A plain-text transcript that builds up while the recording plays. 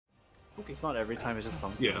Okay. It's not every time, it's just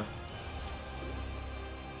sometimes. Yeah.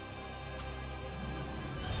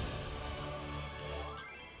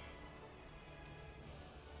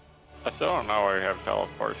 I still don't know why we have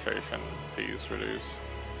teleportation fees reduced.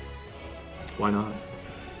 Why not?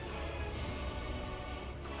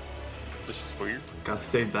 It's just weird. Gotta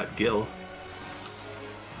save that gill.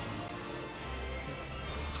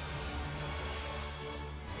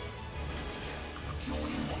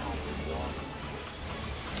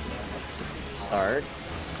 Start.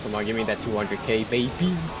 Come on, give me that 200k, baby.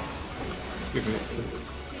 Give me 6.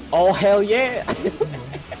 Oh, hell yeah!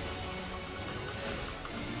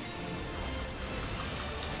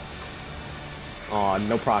 Aw,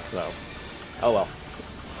 no procs though. Oh well.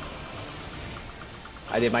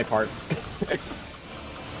 I did my part.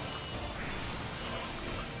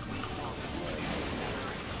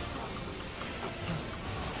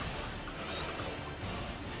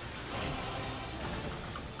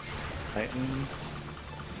 Titan.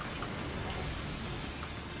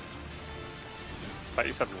 Thought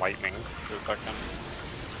you said lightning for a second.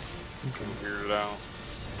 Weird out.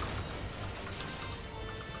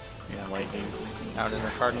 Yeah, lightning. Out in the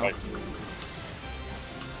cardinal. Like,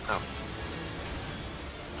 Oh.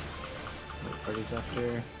 Wait, parties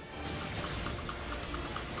after.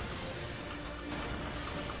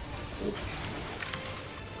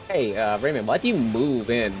 Hey, Raymond, why do you move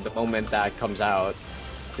in the moment that comes out?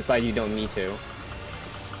 Despite you don't need to.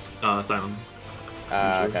 Silent.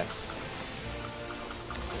 Okay.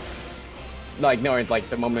 Like, no, it's like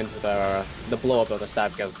the moment the blow up of the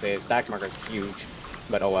staff, because the stack marker is huge.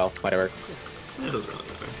 But oh well, whatever. Yeah, it doesn't really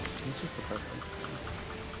matter. It's just the preference thing.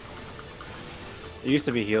 There used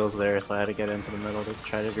to be heals there, so I had to get into the middle to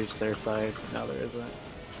try to reach their side. Now there isn't.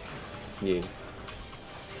 Yeah.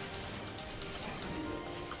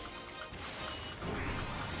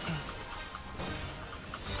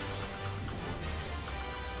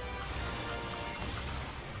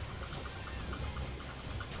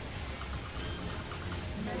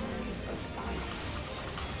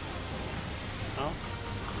 oh.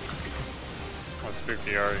 What's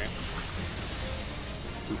spooky are you?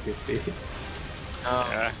 PTSD. Oh.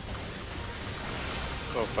 Yeah.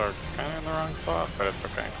 Still start kind of in the wrong spot, but it's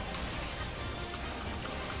okay.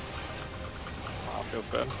 Wow, feels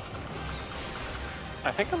bad.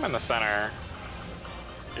 I think I'm in the center.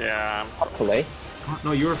 Yeah. Hopefully.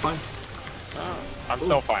 No, you were fine. Oh, I'm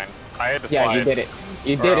still fine. I had to Yeah, slide. you did it.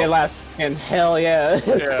 You Or did it else- last, and hell yeah.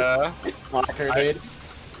 Yeah. Locker, I- dude.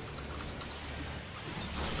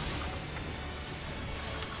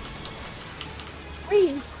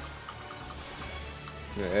 Whee!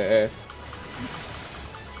 Yeah.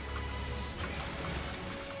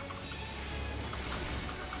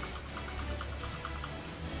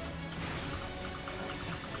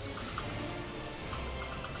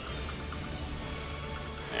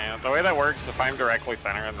 Yeah, the way that works, if I'm directly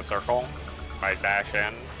center in the circle, if I dash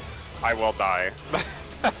in, I will die.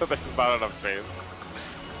 There's not enough space.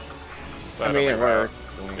 So I mean, it'll it be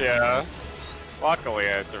rough. worked. Yeah. Luckily,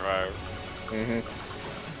 I survived. Mm-hmm.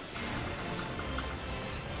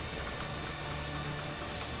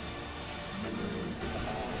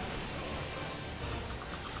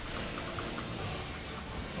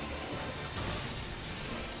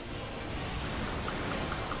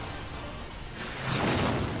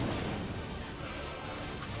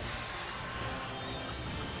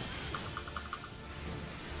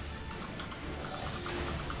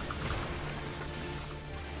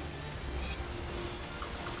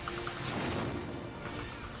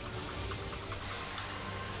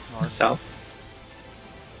 South.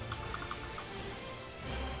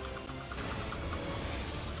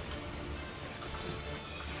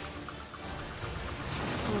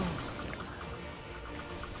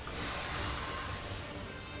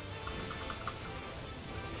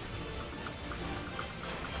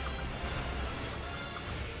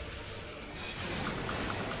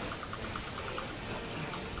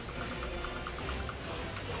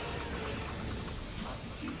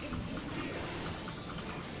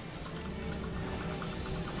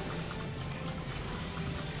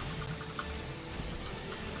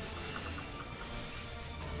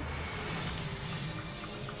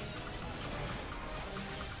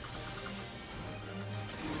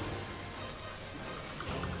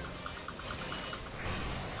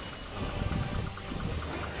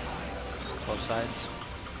 Both sides.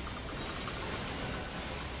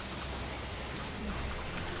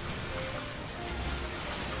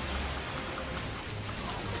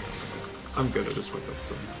 I'm good, I just wake up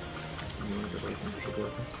some noise at lightning, should be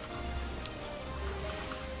okay.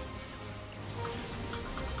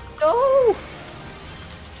 No!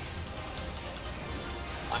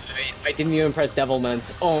 I didn't even press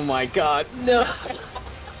Devilment. Oh my god, no!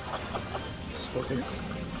 Focus.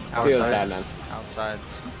 Feels bad, man.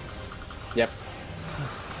 Outsides. Yep.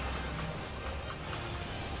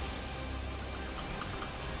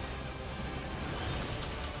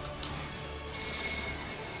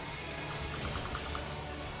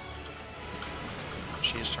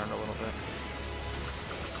 She's turned a little bit.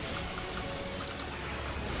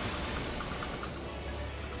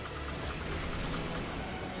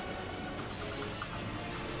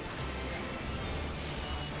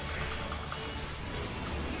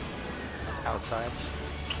 Outsides.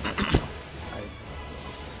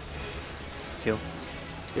 Seal.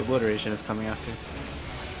 The obliteration is coming after.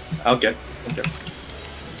 Okay.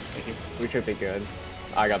 Thank you. We should be good.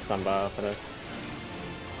 I got some buff for this.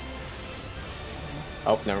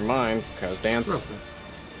 Oh, never mind, cause dance.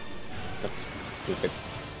 Stupid.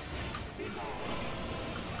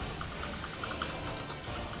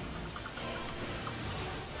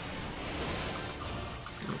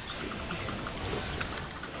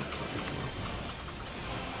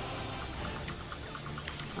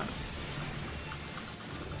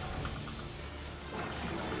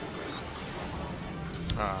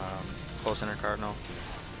 Close inner cardinal.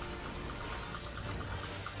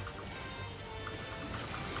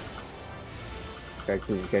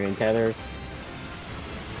 Getting tethers.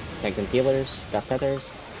 Tanking healers. Got feathers.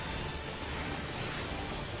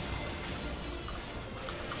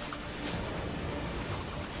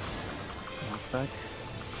 Knockback.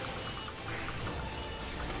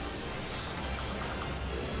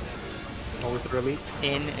 What was the release?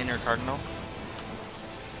 In inner cardinal.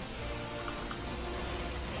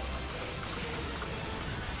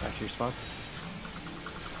 Back to your spots.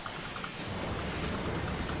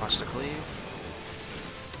 Watch the cleave.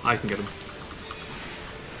 I can get him.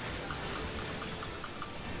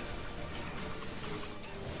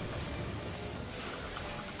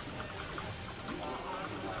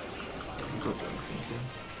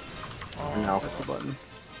 No. Press the button.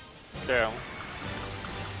 Yeah.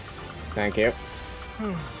 Thank you.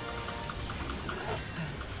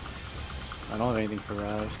 I don't have anything for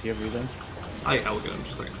Rav. Do you have regen? I'll get him.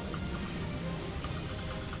 Just a second.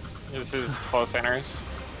 This is close inners.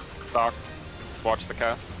 Stocked. Watch the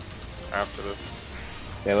cast after this.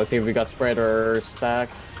 Yeah, let's see if we got spread or stack.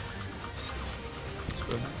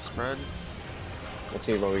 Spread. Let's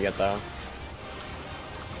see what we get though.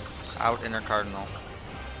 Out inner cardinal.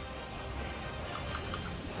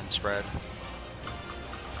 And spread.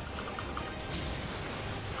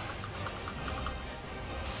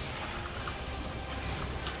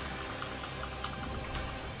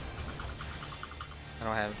 I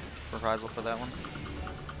don't have reprisal for that one.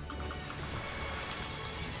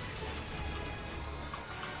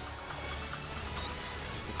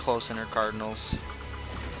 Close inner cardinals.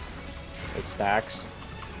 It stacks.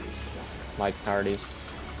 Like parties.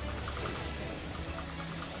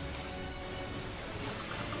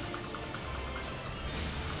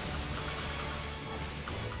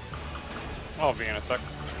 I'll be in a sec.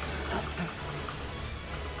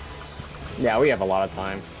 Yeah, we have a lot of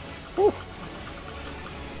time. Whew.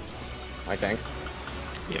 I think.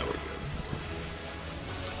 Yeah, we're good.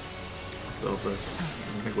 So this, I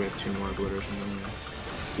think we have 2 more obliterations anyway.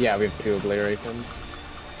 Yeah, we have 2 obliterations.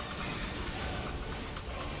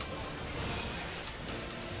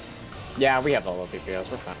 Yeah, we have all the DPS,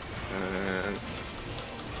 we're fine.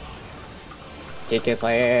 Kick his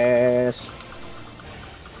ass!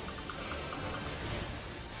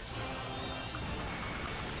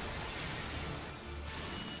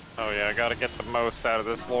 Oh yeah, I gotta get the most out of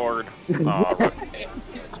this lord. Oh,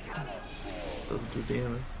 Doesn't do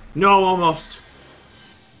damage. No, almost!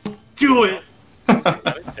 Do it!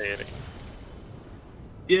 meditating.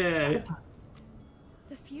 Yay!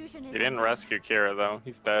 The fusion is He didn't rescue Kira though.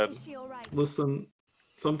 He's dead. Is she all right? Listen,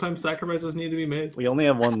 sometimes sacrifices need to be made. We only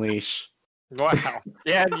have one leash. Wow.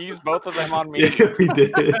 Yeah, you used both of them on me. Yeah, we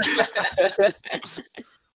did.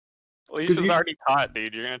 Leash 'Cause is you- already caught,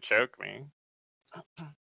 dude. You're gonna choke me.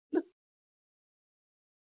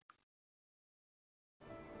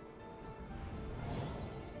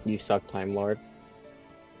 You suck, Time Lord.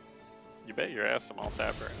 You bet your ass I'm all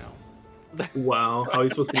tapped right now. Wow, how are you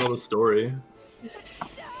supposed to know the story?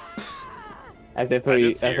 As if I we.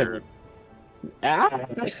 just As hear, if. Ah!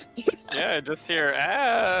 yeah, I just hear,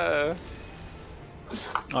 ah.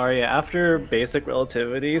 Arya, after basic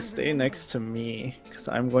relativity, stay next to me, because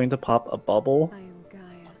I'm going to pop a bubble, I am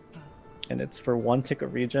Gaia. and it's for 1 tick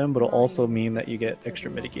of regen, but it'll also mean that you get extra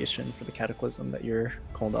mitigation for the cataclysm that you're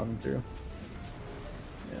cooled down through.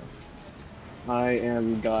 Yeah. I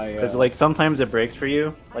am Gaia. Because like sometimes it breaks for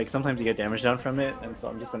you, like sometimes you get damage down from it, and so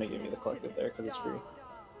I'm just gonna give you the collective there because it's free.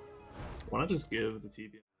 Why not just give the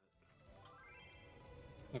TB?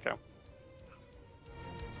 Okay.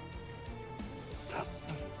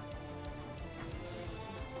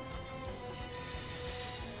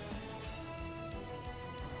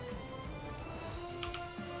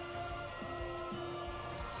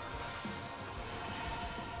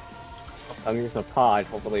 I'm using a pod.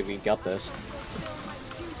 Hopefully we got this.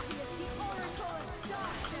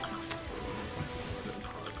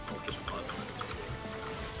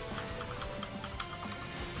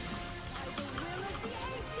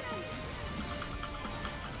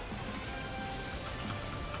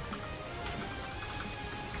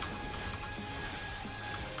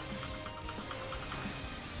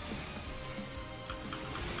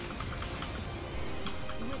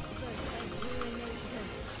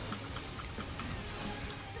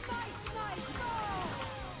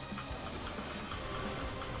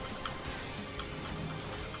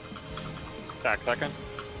 Attack second.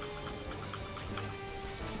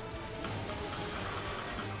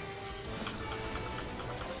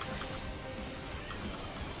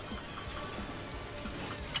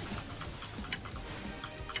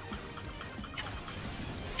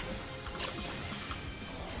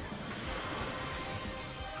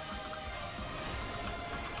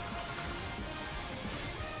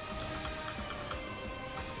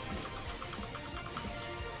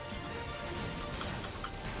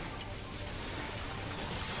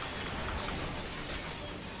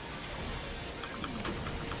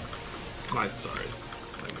 I'm sorry.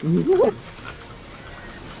 That's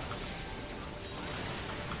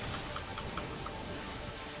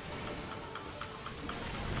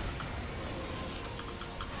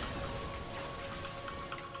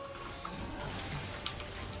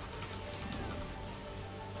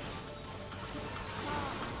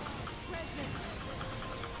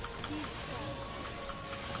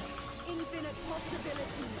Infinite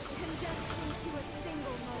possibilities condensed into a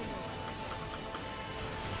single moment.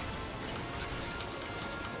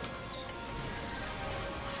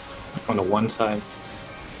 on the one side.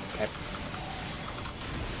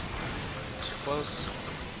 Too close.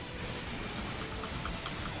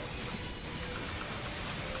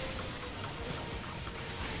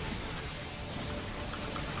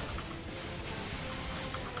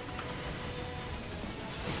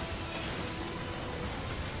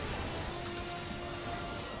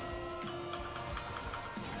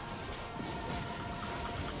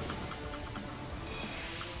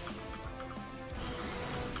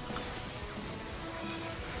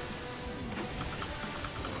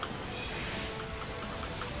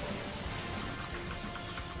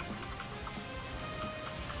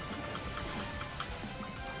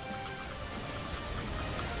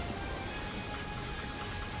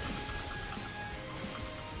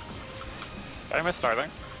 Did I miss starting?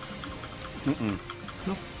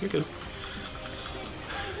 No, you're good.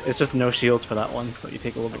 It's just no shields for that one, so you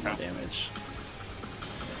take a little bit more damage.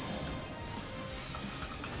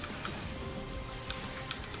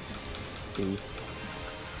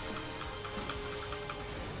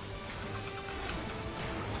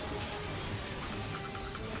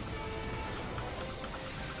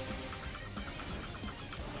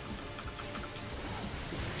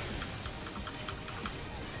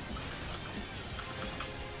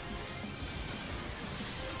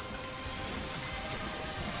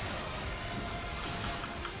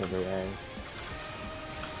 Every egg.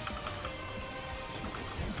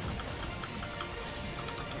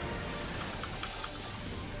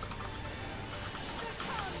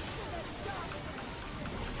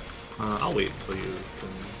 I'll wait until you can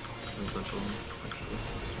essential. Actually.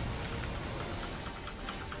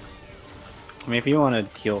 I mean, if you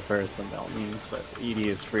want to heal first, then by all means, but ED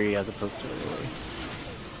is free as opposed to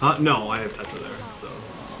really. No, I have Tetra there, so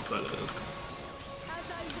but it is.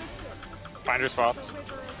 Find your spots.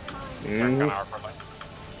 Mm-hmm. An hour for like.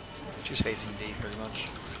 She's facing D pretty much.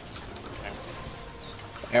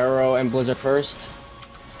 Arrow and Blizzard first.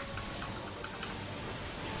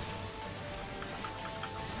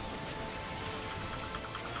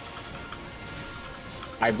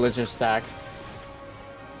 I Blizzard stack.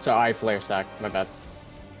 So I Flare stack, my bad.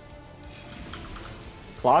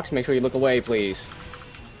 Clocks, make sure you look away, please.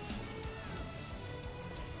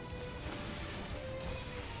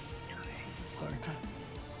 Sorry.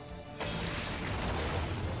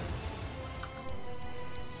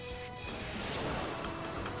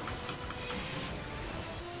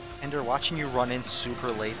 Ender, watching you run in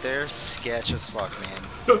super late there, sketch as fuck,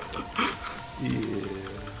 man. Yeah.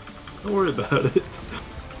 Don't worry about it.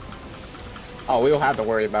 Oh, we don't have to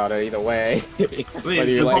worry about it either way. I mean, Whether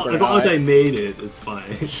you like it or as long as not. I made it, it's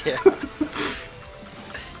fine. Yeah.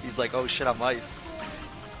 He's like, oh shit, I'm ice.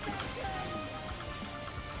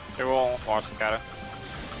 Okay, we'll watch the kata.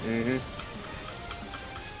 Mm-hmm.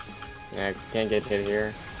 Yeah, can't get hit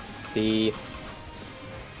here. We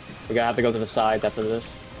gotta have to go to the sides after this.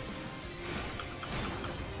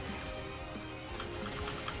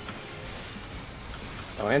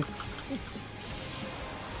 Go in.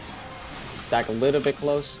 Stack a little bit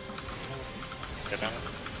close. Get in.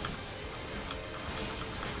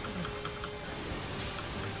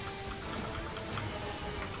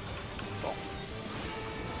 Cool.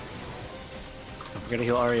 I'm gonna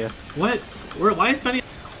heal Arya. What? Why is Penny?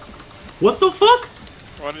 What the fuck?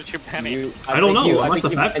 What did you penny? I don't think know, I unless think the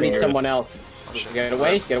you fat pennied finger. someone else. Oh, shit. Get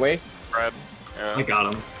away, get away. Fred. Yeah. I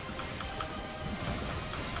got him.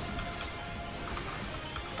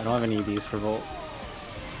 I don't have any EDs for Volt.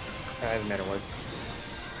 I haven't made it work.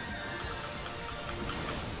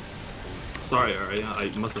 Sorry, Arya. I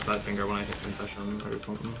must have fat finger when I hit confession or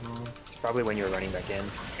something. No. It's probably when you were running back in.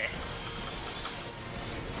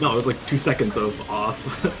 No, it was like 2 seconds of off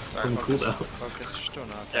Sorry, from focus. cooldown. Focus, just doing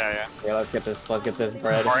that. Yeah. Yeah, let's get this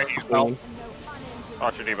bread. Alright, you help. No unintended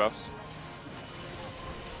Watch your debuffs.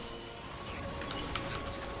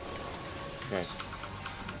 Okay.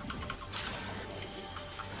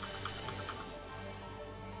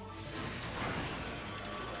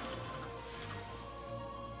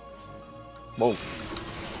 Whoa.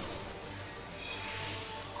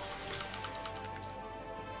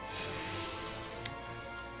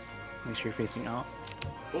 Make sure you're facing out.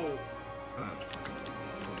 Oh.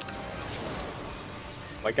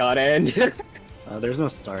 My god, and There's no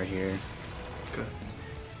star here. Okay.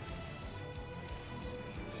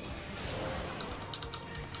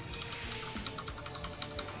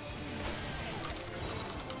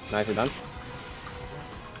 nicely done.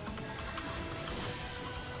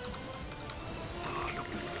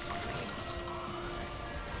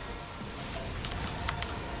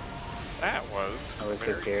 That was. I was so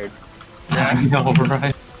weird. scared. Yeah. know,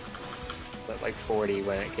 right? It's at like 40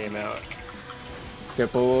 when it came out.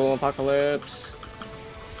 Triple apocalypse.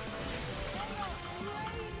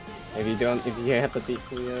 If you have the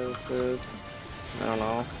DPS, I don't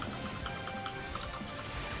know.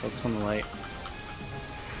 Focus on the light.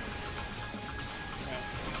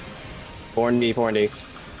 4D, 4D.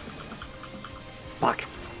 Fuck.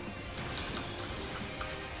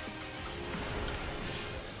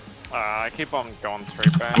 I keep on going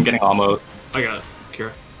straight back. I'm getting almost. I got it.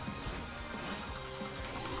 Cure.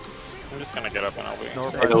 I'm just gonna get up and I'll be. No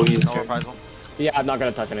Say reprisal. those No two. reprisal. Yeah, I'm not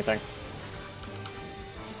gonna touch anything.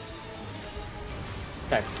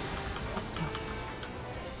 Okay.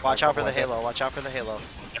 Watch out for the halo. Watch out for the halo.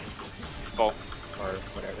 Full. Or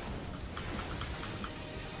whatever.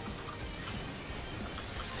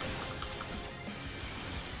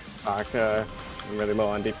 Fuck, I'm really low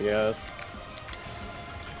on DPS.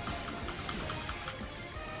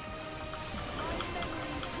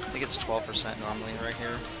 I think it's 12% normally right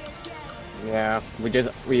here. Yeah,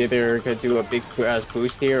 we either could do a big ass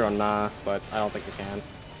boost here or not, but I don't think we can.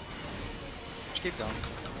 Just keep going.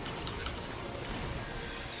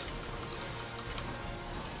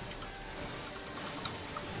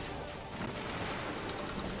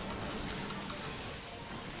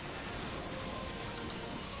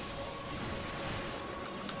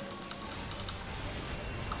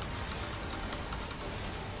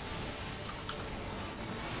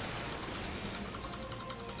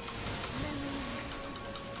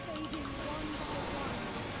 fading one by one.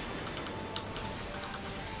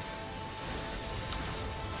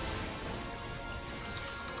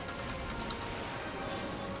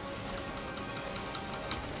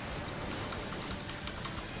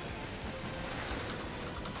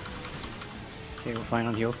 Okay, we're fine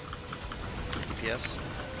on heals. DPS.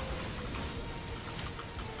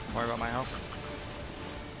 Don't worry about my health.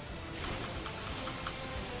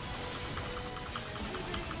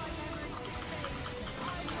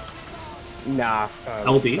 Nah.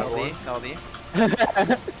 LB. LB.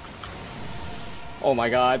 LB. Oh my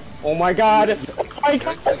god. Oh my god. Oh my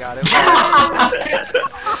god. We got it.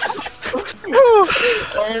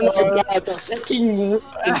 Oh my god. The fucking.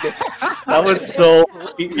 That was so.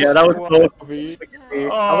 Yeah, that was so.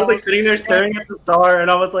 I was like sitting there staring at the star, and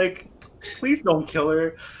I was like, "Please don't kill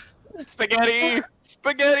her." Spaghetti!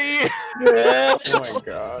 Spaghetti! Oh my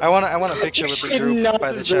god. I want a picture with the group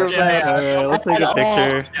by the chest. Yeah, Alright, let's take a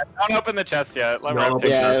picture. Don't open the chest yet. Let No, Rev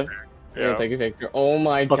take yeah. it. Yeah, take a picture. Oh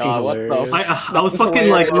my Fucking god, what hilarious. the I was fucking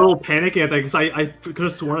like a little panicking at that because I could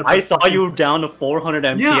have sworn I saw you down to 400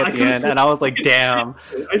 MP Yeah, I at the could've end, and I was like, damn.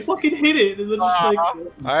 I fucking hit it, and then just like. All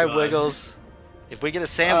right, Wiggles. If we get a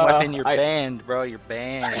Sam weapon, you're banned, bro. You're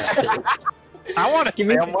banned. I want to Give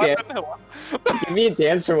me Sam the weapon. Give me a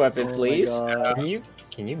dancer weapon, Oh my please. God.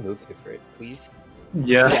 Can you move it for it, please?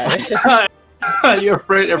 Yes. You're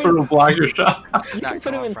afraid everyone will block your shot. You can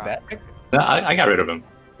put him in back. No, I got rid of him.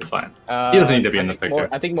 It's fine. He doesn't need to be in this picture.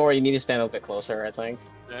 I think more you need to stand a bit closer, I think.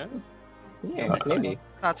 Yeah. Yeah, maybe.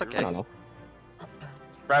 No, it's I okay. don't know.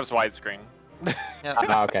 Grabs widescreen. Yeah.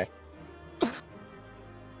 Ah, okay.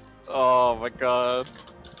 Oh my god.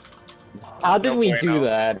 How did No we bueno. do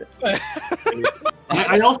that?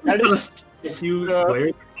 I also That got is- a few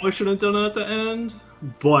players I shouldn't have done it at the end,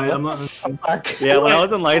 but I'm not. Yeah, when I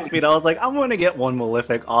was in Lightspeed, I was like, I'm gonna get one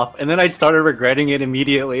Malefic off, and then I started regretting it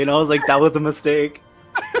immediately, and I was like, that was a mistake.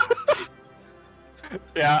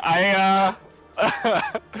 Yeah,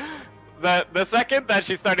 the second that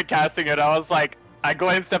she started casting it, I was like, I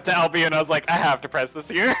glanced up to LB and I was like, I have to press this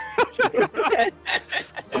here.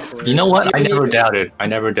 You know what? I never doubted. I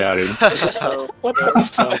never doubted. What the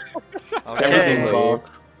fuck? Everything was Okay,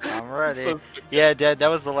 off. I'm ready. Yeah, Dad, that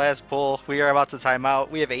was the last pull. We are about to time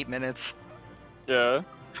out. We have 8 minutes. Yeah.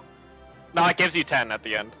 No, it gives you 10 at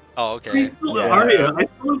the end. Oh, okay. Arya, I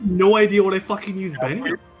still have no idea what I fucking use Benny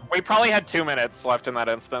on. We probably had 2 minutes left in that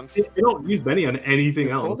instance. I don't use Benny on anything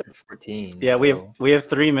You else. pulled it 14. Yeah, so- we have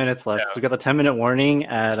 3 minutes left. Yeah. So we got the 10-minute warning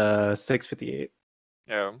at 6:58.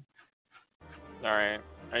 Yeah. Alright.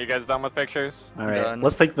 Are you guys done with pictures? All right, Done.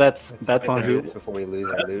 let's take bets. Let's Bets play on who. minutes before we lose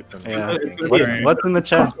our loot from Yeah. the What- game. What's in the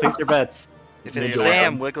chest? Place your bets. If it's Yeah.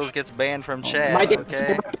 Sam, Wiggles gets banned from chat. Mike,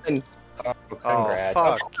 Okay. Oh, Oh, congrats.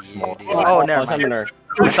 fuck That's you, small. dude. Oh, never mind. Summoner.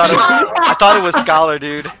 I thought it was Scholar,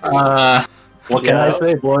 dude. What can I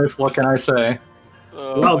say, boys? What can I say?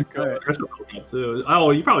 Oh Well, my god. Crystal too.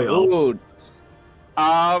 Oh, you probably know. Ooh,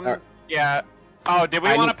 Yeah. Oh, did we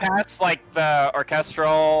I want to need- pass, like, the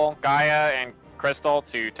Orchestral, Gaia, and Crystal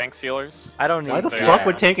to tank sealers? I don't need Why the Yeah. fuck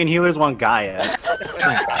would Tank and Healers want Gaia?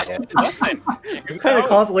 Listen, What kind of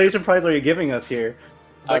consolation prize are you giving us here?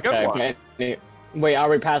 A good okay, one. okay. Wait, are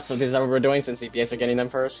we past? So this is what we're doing since CPS are getting them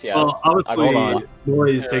first? Yeah. Well, Hold obviously, on.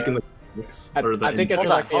 Noise Yeah. taking the. I think it's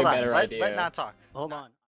Hold on, actually hold a on. better Let idea. not talk. Hold on.